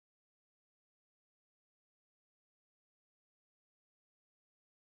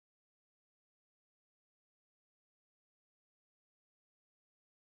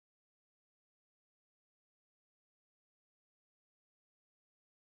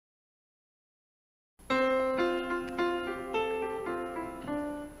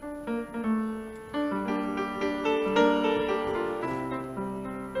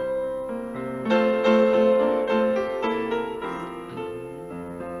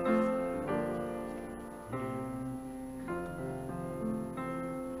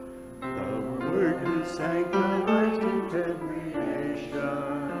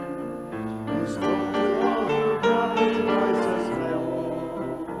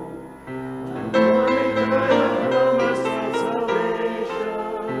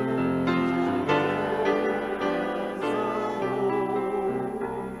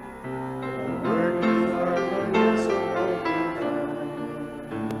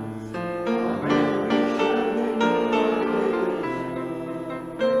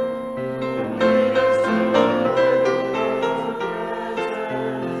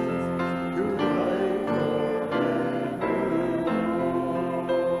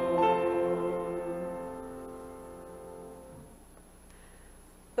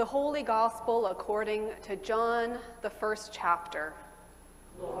The Holy Gospel according to John, the first chapter.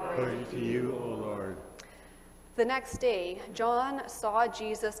 Glory to you, O Lord. The next day, John saw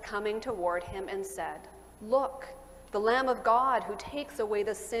Jesus coming toward him and said, "Look, the Lamb of God who takes away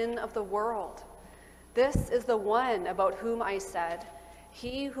the sin of the world. This is the one about whom I said,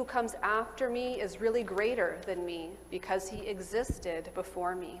 'He who comes after me is really greater than me, because he existed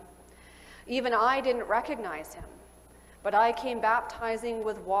before me.' Even I didn't recognize him, but I came baptizing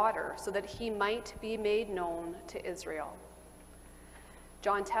with water so that he might be made known to Israel."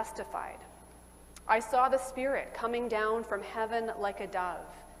 John testified, "I saw the Spirit coming down from heaven like a dove,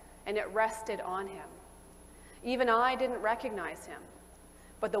 and it rested on him. Even I didn't recognize him,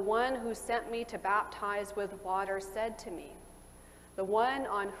 but the one who sent me to baptize with water said to me, 'The one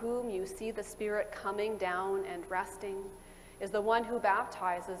on whom you see the Spirit coming down and resting is the one who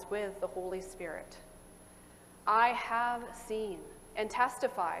baptizes with the Holy Spirit.' I have seen and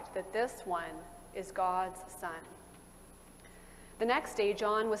testified that this one is God's Son." The next day,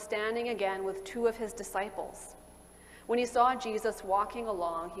 John was standing again with two of his disciples. When he saw Jesus walking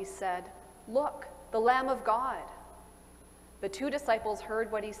along, he said, "Look, the Lamb of God." The two disciples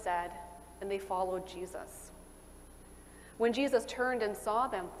heard what he said, and they followed Jesus. When Jesus turned and saw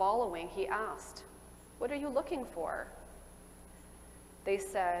them following, he asked, "What are you looking for?" They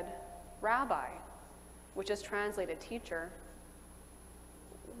said, "Rabbi," which is translated teacher,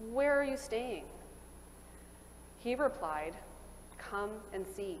 "where are you staying?" He replied, "Come and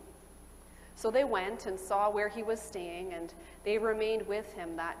see." So they went and saw where he was staying, and they remained with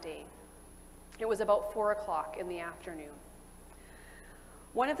him that day. It was about 4:00 in the afternoon.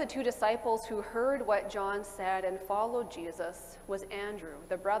 One of the two disciples who heard what John said and followed Jesus was Andrew,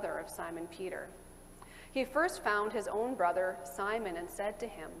 the brother of Simon Peter. He first found his own brother Simon and said to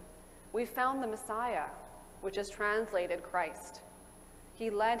him, "We found the Messiah," which is translated Christ. He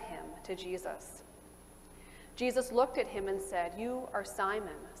led him to Jesus. Jesus looked at him and said, "You are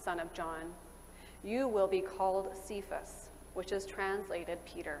Simon, son of John. You will be called Cephas," which is translated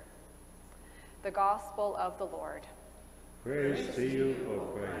Peter. The Gospel of the Lord. Praise to you,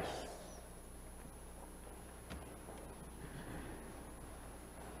 O Christ.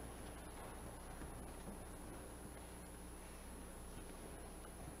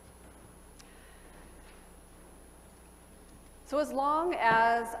 So as long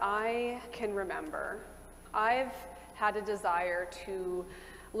as I can remember, I've had a desire to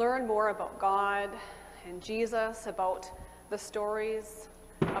learn more about God and Jesus, about the stories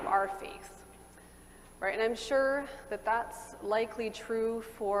of our faith, right? And I'm sure that that's likely true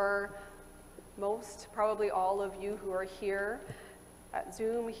for most, probably all of you who are here at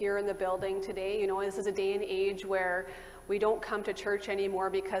Zoom, here in the building today. You know, this is a day and age where we don't come to church anymore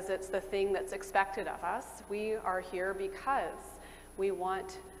because it's the thing that's expected of us. We are here because we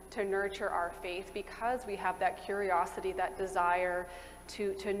want to nurture our faith, because we have that curiosity, that desire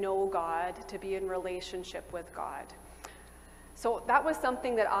to know God, to be in relationship with God. So that was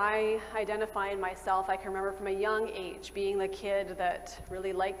something that I identified myself. I can remember from a young age being the kid that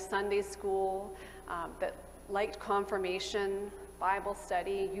really liked Sunday school, that liked confirmation, Bible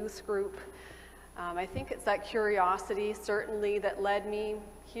study, youth group. I think it's that curiosity certainly that led me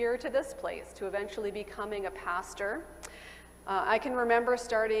here to this place, to eventually becoming a pastor. I can remember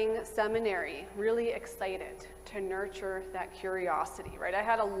starting seminary, really excited to nurture that curiosity, right? I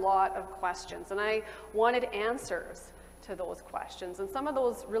had a lot of questions, and I wanted answers to those questions, and some of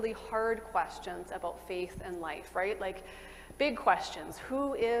those really hard questions about faith and life, right? Like big questions.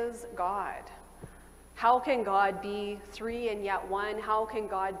 Who is God? How can God be three and yet one? How can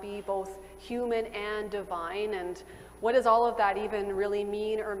God be both human and divine? And what does all of that even really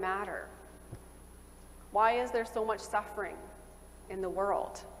mean or matter? Why is there so much suffering in the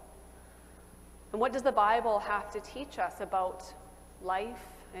world? And what does the Bible have to teach us about life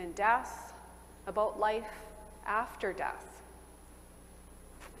and death, about life after death?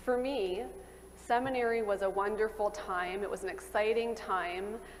 For me, seminary was a wonderful time. It was an exciting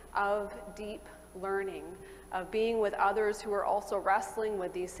time of deep learning, of being with others who are also wrestling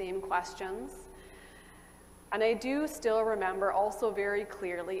with these same questions. And I do still remember also very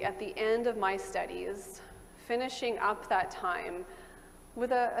clearly at the end of my studies, finishing up that time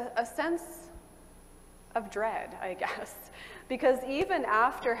with a sense of dread, I guess. Because even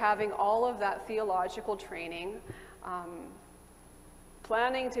after having all of that theological training,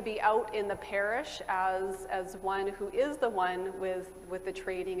 planning to be out in the parish as one who is the one with the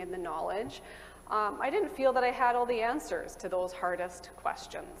training and the knowledge, I didn't feel that I had all the answers to those hardest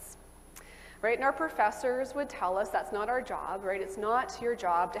questions. Right? And our professors would tell us that's not our job, right? It's not your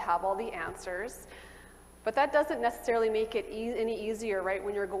job to have all the answers. But that doesn't necessarily make it any easier, right?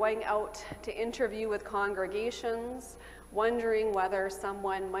 When you're going out to interview with congregations, wondering whether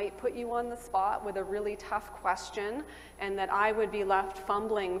someone might put you on the spot with a really tough question, and that I would be left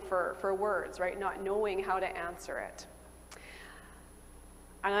fumbling for words, right? Not knowing how to answer it.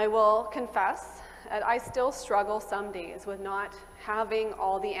 And I will confess that I still struggle some days with not having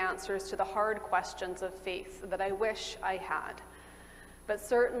all the answers to the hard questions of faith that I wish I had. But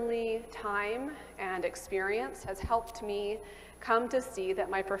certainly time and experience has helped me come to see that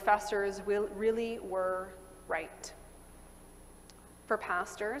my professors really were right. For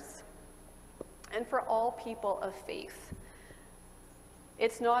pastors and for all people of faith,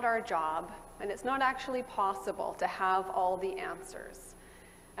 it's not our job, and it's not actually possible to have all the answers.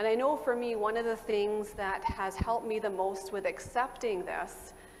 And I know for me, one of the things that has helped me the most with accepting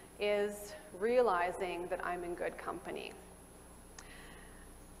this is realizing that I'm in good company.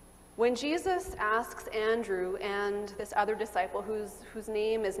 When Jesus asks Andrew and this other disciple whose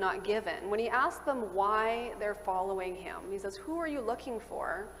name is not given, when he asks them why they're following him, he says, "Who are you looking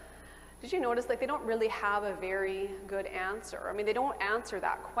for?" Did you notice, like, they don't really have a very good answer? I mean, they don't answer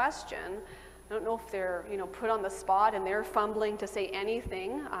that question. I don't know if they're, put on the spot and they're fumbling to say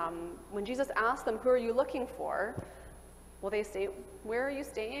anything. When Jesus asks them, "Who are you looking for?" Well, they say, "Where are you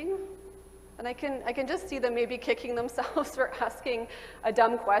staying?" And I can just see them maybe kicking themselves for asking a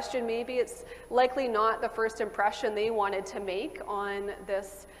dumb question. Maybe it's likely not the first impression they wanted to make on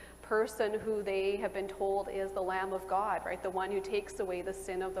this person who they have been told is the Lamb of God, right? The one who takes away the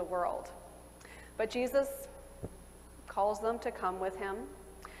sin of the world. But Jesus calls them to come with him.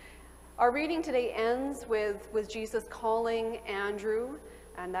 Our reading today ends with Jesus calling Andrew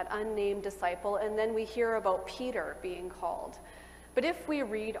and that unnamed disciple, and then we hear about Peter being called. But if we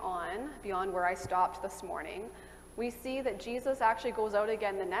read on, beyond where I stopped this morning, we see that Jesus actually goes out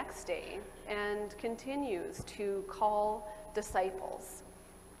again the next day and continues to call disciples.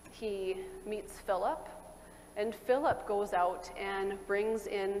 He meets Philip, and Philip goes out and brings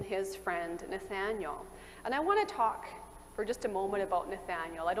in his friend Nathanael. And I want to talk for just a moment about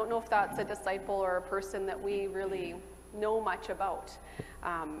Nathanael. I don't know if that's a disciple or a person that we really know much about.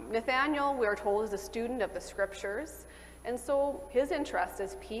 Nathanael, we are told, is a student of the scriptures. And so his interest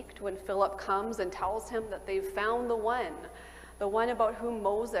is piqued when Philip comes and tells him that they've found the one about whom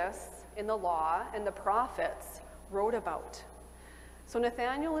Moses in the law and the prophets wrote about. So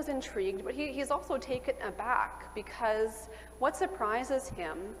Nathanael is intrigued, but he's also taken aback, because what surprises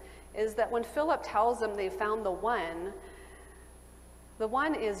him is that when Philip tells him they've found the one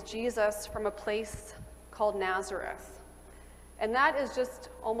is Jesus from a place called Nazareth. And that is just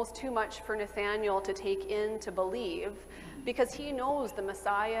almost too much for Nathanael to take in, to believe, because he knows the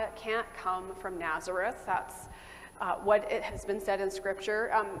Messiah can't come from Nazareth. That's what it has been said in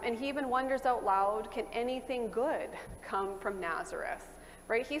Scripture. And he even wonders out loud, can anything good come from Nazareth?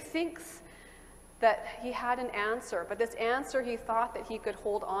 Right? He thinks that he had an answer, but this answer he thought that he could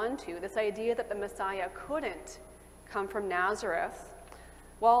hold on to, this idea that the Messiah couldn't come from Nazareth,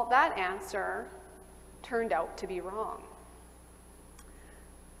 well, that answer turned out to be wrong.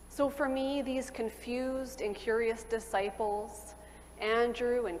 So for me, these confused and curious disciples,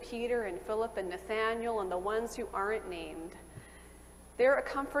 Andrew and Peter and Philip and Nathanael and the ones who aren't named, they're a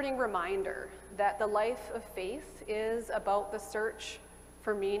comforting reminder that the life of faith is about the search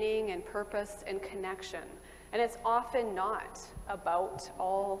for meaning and purpose and connection. And it's often not about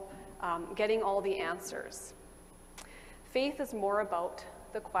getting all the answers. Faith is more about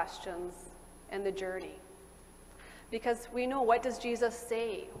the questions and the journey. Because we know, what does Jesus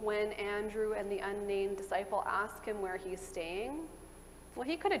say when Andrew and the unnamed disciple ask him where he's staying? Well,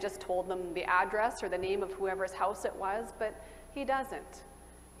 he could have just told them the address or the name of whoever's house it was, but he doesn't.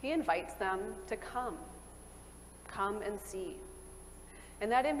 He invites them to come and see.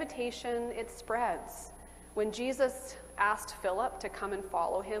 And that invitation, it spreads. When Jesus asked Philip to come and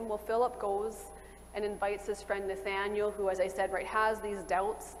follow him, well, Philip goes and invites his friend Nathanael, who, as I said, right, has these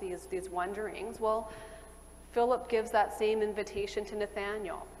doubts, these wonderings. Well, Philip gives that same invitation to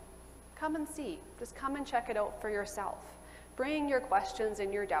Nathanael. Come and see. Just come and check it out for yourself. Bring your questions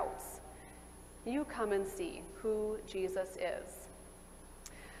and your doubts. You come and see who Jesus is.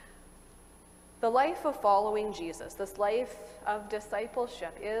 The life of following Jesus, this life of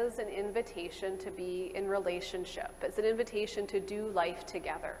discipleship, is an invitation to be in relationship. It's an invitation to do life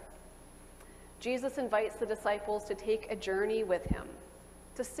together. Jesus invites the disciples to take a journey with him,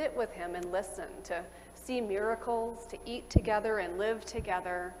 to sit with him and listen, to see miracles, to eat together and live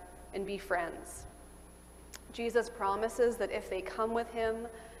together and be friends. Jesus promises that if they come with him,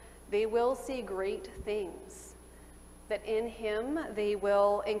 they will see great things, that in him they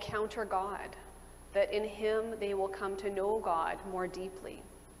will encounter God, that in him they will come to know God more deeply.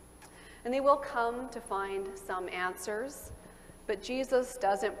 And they will come to find some answers, but Jesus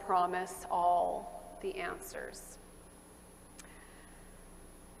doesn't promise all the answers.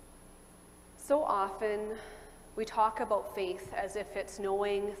 So often, we talk about faith as if it's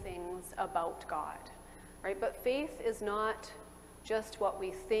knowing things about God, right? But faith is not just what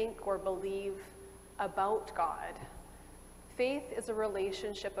we think or believe about God. Faith is a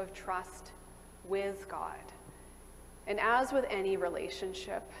relationship of trust with God. And as with any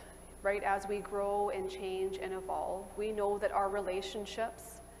relationship, right, as we grow and change and evolve, we know that our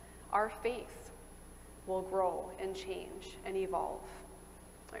relationships, our faith, will grow and change and evolve.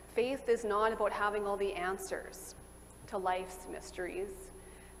 Right? Faith is not about having all the answers to life's mysteries.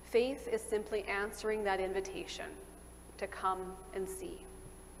 Faith is simply answering that invitation to come and see,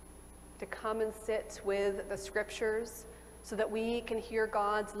 to come and sit with the scriptures so that we can hear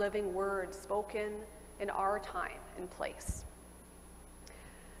God's living word spoken in our time and place.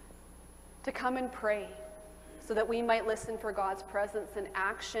 To come and pray so that we might listen for God's presence and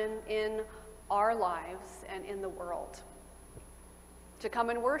action in our lives and in the world. To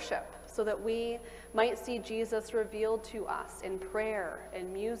come and worship so that we might see Jesus revealed to us in prayer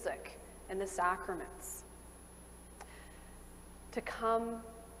and music and the sacraments. To come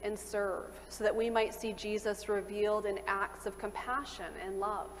and serve so that we might see Jesus revealed in acts of compassion and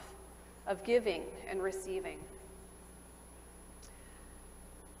love, of giving and receiving.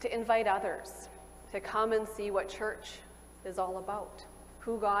 To invite others to come and see what church is all about,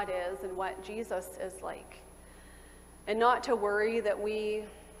 who God is and what Jesus is like. And not to worry that we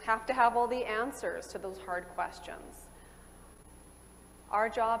have to have all the answers to those hard questions. Our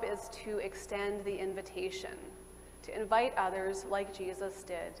job is to extend the invitation, to invite others like Jesus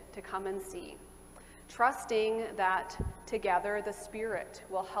did to come and see, trusting that together the Spirit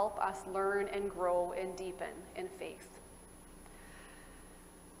will help us learn and grow and deepen in faith.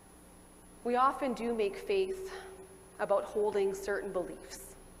 We often do make faith about holding certain beliefs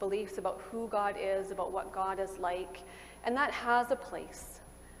about who God is, about what God is like, and that has a place,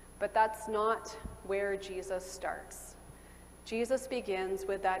 but that's not where Jesus starts. Jesus begins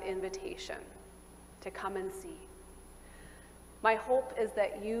with that invitation to come and see. My hope is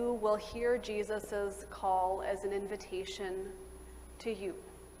that you will hear Jesus's call as an invitation to you,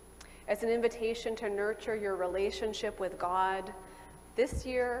 as an invitation to nurture your relationship with God this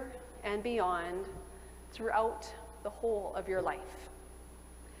year and beyond, throughout the whole of your life.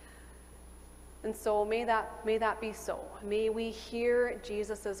 And so may that be so. May we hear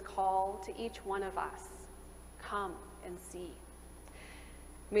Jesus's call to each one of us. Come and see.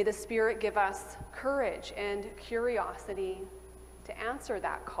 May the Spirit give us courage and curiosity to answer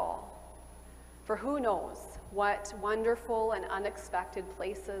that call. For who knows what wonderful and unexpected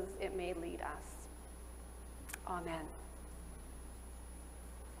places it may lead us. Amen.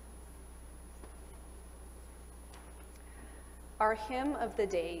 Our hymn of the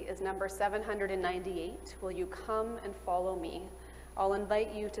day is number 798, Will You Come and Follow Me? I'll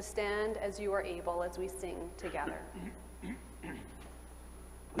invite you to stand as you are able as we sing together.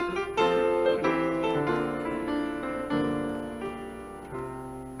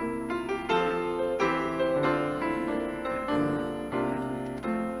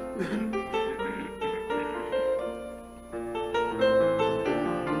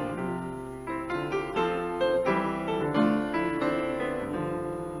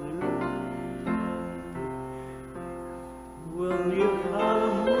 Will you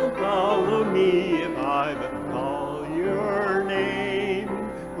come and follow me if I but call your name?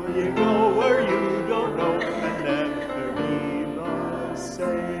 Will you go where you don't know and never be the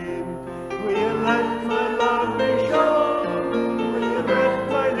same? Will you let my love be shown? Will you let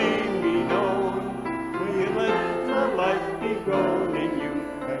my name be known? Will you let my life be grown in you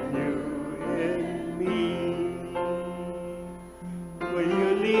and you in me? Will you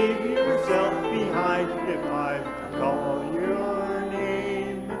leave yourself behind if I call your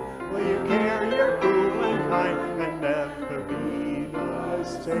name? Will you care you're cool and kind and never be the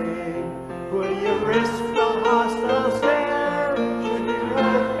same? Will you risk the hostile stare? Should you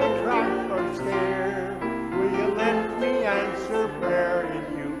hurt, attract, or scare? Will you let me answer prayer in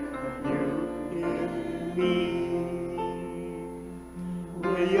you in me?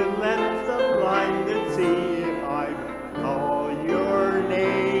 Will you let the blinded see if I call your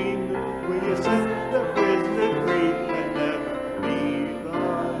name? Will you set the prisoner free and never be the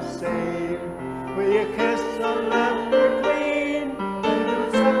same? Will you kiss a leper clean and do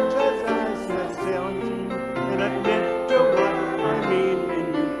such as has sin and admit to what I mean in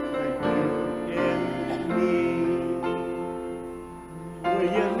you and you in me?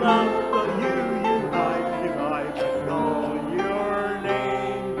 Will you love